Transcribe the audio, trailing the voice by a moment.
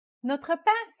Notre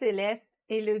Père céleste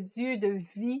est le Dieu de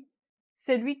vie,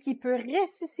 celui qui peut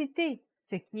ressusciter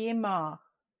ce qui est mort.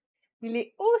 Il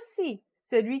est aussi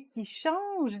celui qui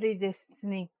change les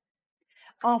destinées.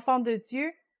 Enfants de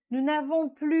Dieu, nous n'avons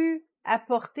plus à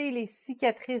porter les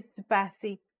cicatrices du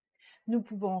passé. Nous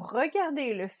pouvons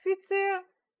regarder le futur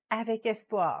avec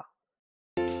espoir.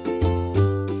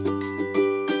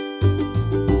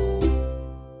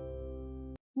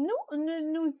 Nous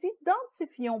ne nous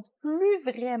identifions plus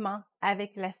vraiment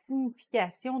avec la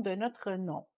signification de notre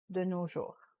nom de nos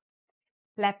jours.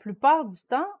 La plupart du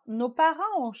temps, nos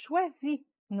parents ont choisi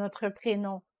notre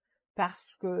prénom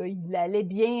parce qu'il allait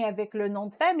bien avec le nom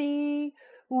de famille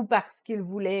ou parce qu'ils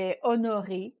voulaient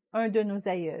honorer un de nos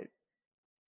aïeuls.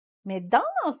 Mais dans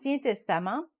l'Ancien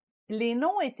Testament, les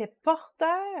noms étaient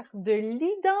porteurs de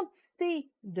l'identité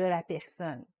de la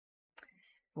personne.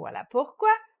 Voilà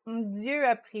pourquoi Dieu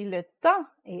a pris le temps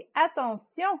et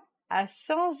attention à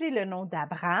changer le nom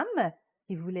d'Abraham,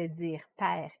 qui voulait dire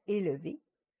Père élevé,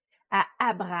 à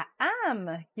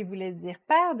Abraham, qui voulait dire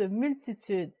Père de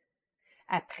multitudes,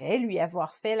 après lui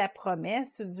avoir fait la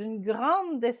promesse d'une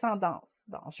grande descendance,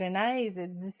 dans Genèse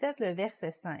 17, le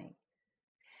verset 5.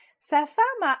 Sa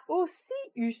femme a aussi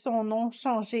eu son nom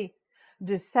changé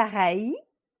de Saraï,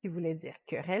 qui voulait dire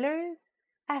querelleuse,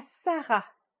 à Sarah,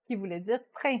 qui voulait dire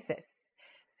princesse.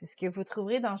 C'est ce que vous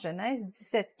trouverez dans Genèse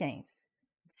 17, 15.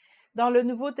 Dans le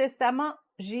Nouveau Testament,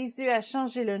 Jésus a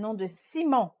changé le nom de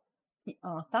Simon, qui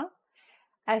entend,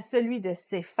 à celui de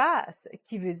Céphas,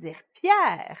 qui veut dire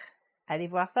Pierre. Allez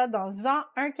voir ça dans Jean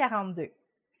 1, 42.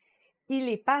 Il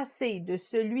est passé de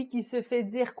celui qui se fait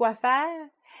dire quoi faire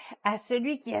à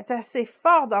celui qui est assez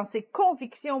fort dans ses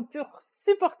convictions pour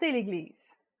supporter l'Église.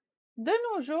 De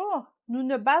nos jours, nous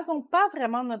ne basons pas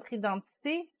vraiment notre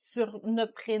identité sur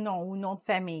notre prénom ou nom de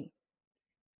famille,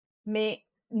 mais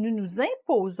nous nous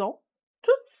imposons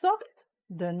toutes sortes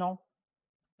de noms.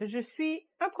 Je suis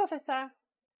un professeur.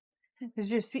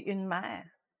 Je suis une mère.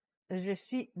 Je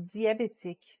suis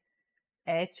diabétique,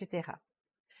 etc.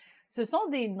 Ce sont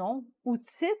des noms ou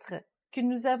titres que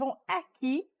nous avons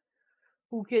acquis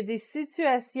ou que des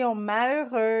situations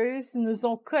malheureuses nous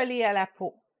ont collés à la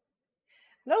peau.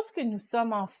 Lorsque nous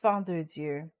sommes enfants de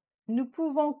Dieu, nous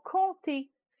pouvons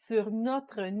compter sur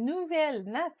notre nouvelle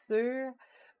nature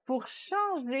pour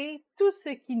changer tout ce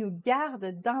qui nous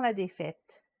garde dans la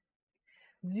défaite.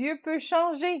 Dieu peut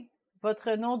changer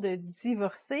votre nom de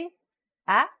divorcé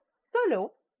à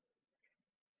Solo.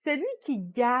 Celui qui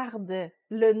garde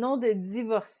le nom de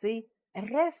divorcé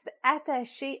reste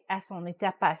attaché à son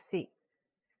état passé.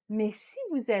 Mais si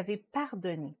vous avez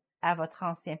pardonné à votre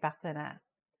ancien partenaire,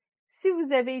 si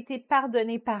vous avez été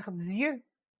pardonné par Dieu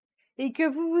et que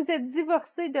vous vous êtes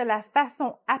divorcé de la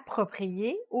façon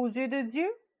appropriée aux yeux de Dieu,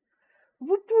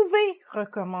 vous pouvez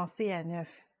recommencer à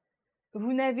neuf.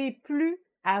 Vous n'avez plus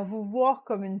à vous voir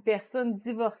comme une personne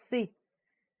divorcée,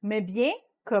 mais bien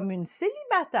comme une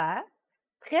célibataire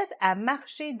prête à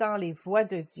marcher dans les voies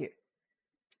de Dieu.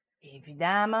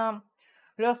 Évidemment,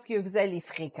 lorsque vous allez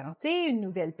fréquenter une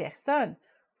nouvelle personne,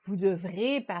 vous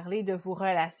devrez parler de vos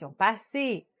relations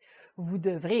passées. Vous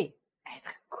devrez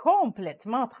être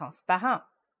complètement transparent.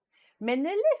 Mais ne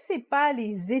laissez pas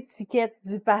les étiquettes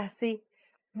du passé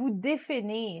vous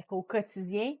définir au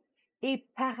quotidien et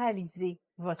paralyser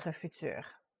votre futur.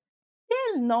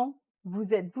 Quel nom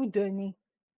vous êtes-vous donné?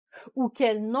 Ou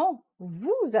quel nom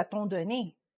vous a-t-on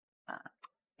donné?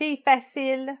 Fille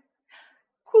facile,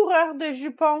 coureur de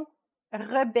jupons,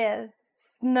 rebelle,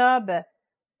 snob,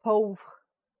 pauvre,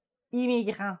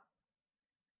 immigrant.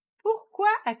 Pourquoi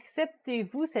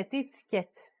acceptez-vous cette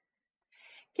étiquette?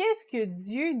 Qu'est-ce que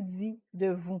Dieu dit de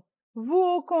vous? Vous,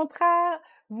 au contraire,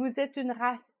 vous êtes une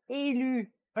race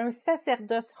élue, un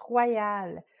sacerdoce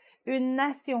royal, une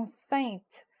nation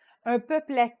sainte, un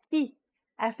peuple acquis,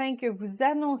 afin que vous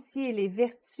annonciez les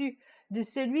vertus de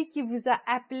celui qui vous a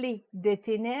appelé des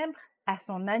ténèbres à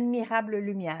son admirable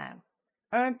lumière.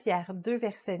 1 Pierre 2,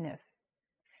 verset 9.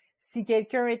 Si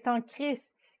quelqu'un est en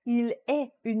Christ, il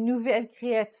est une nouvelle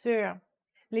créature.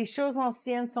 Les choses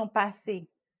anciennes sont passées.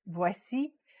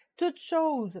 Voici, toutes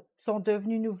choses sont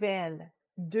devenues nouvelles.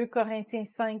 2 Corinthiens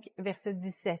 5, verset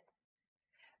 17.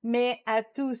 Mais à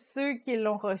tous ceux qui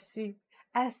l'ont reçu,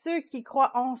 à ceux qui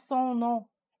croient en son nom,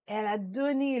 elle a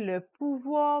donné le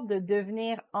pouvoir de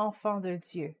devenir enfants de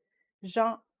Dieu.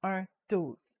 Jean 1,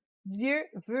 12. Dieu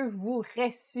veut vous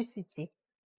ressusciter.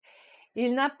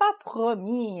 Il n'a pas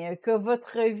promis que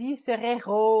votre vie serait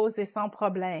rose et sans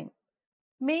problème.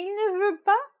 Mais il ne veut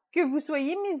pas que vous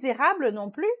soyez misérable non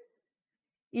plus.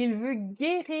 Il veut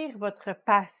guérir votre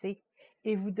passé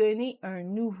et vous donner un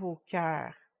nouveau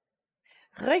cœur.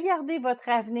 Regardez votre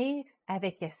avenir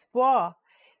avec espoir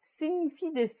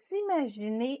signifie de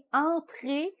s'imaginer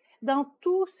entrer dans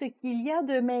tout ce qu'il y a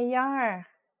de meilleur.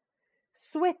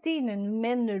 Souhaiter ne nous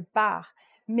mène nulle part,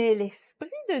 mais l'Esprit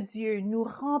de Dieu nous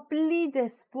remplit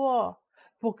d'espoir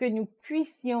pour que nous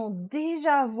puissions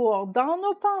déjà voir dans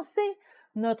nos pensées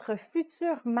notre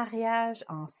futur mariage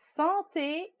en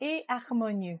santé et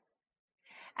harmonieux.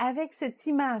 Avec cette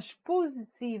image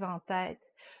positive en tête,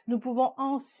 nous pouvons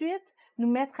ensuite nous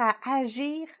mettre à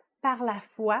agir par la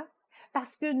foi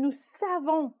parce que nous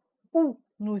savons où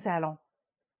nous allons.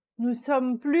 Nous ne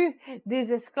sommes plus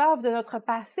des esclaves de notre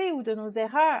passé ou de nos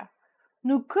erreurs.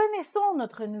 Nous connaissons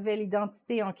notre nouvelle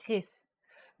identité en Christ.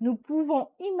 Nous pouvons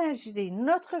imaginer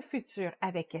notre futur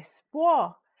avec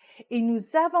espoir et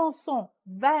nous avançons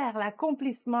vers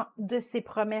l'accomplissement de ses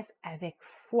promesses avec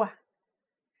foi.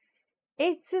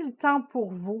 Est-il temps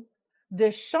pour vous de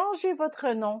changer votre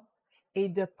nom et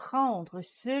de prendre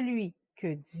celui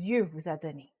que Dieu vous a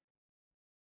donné?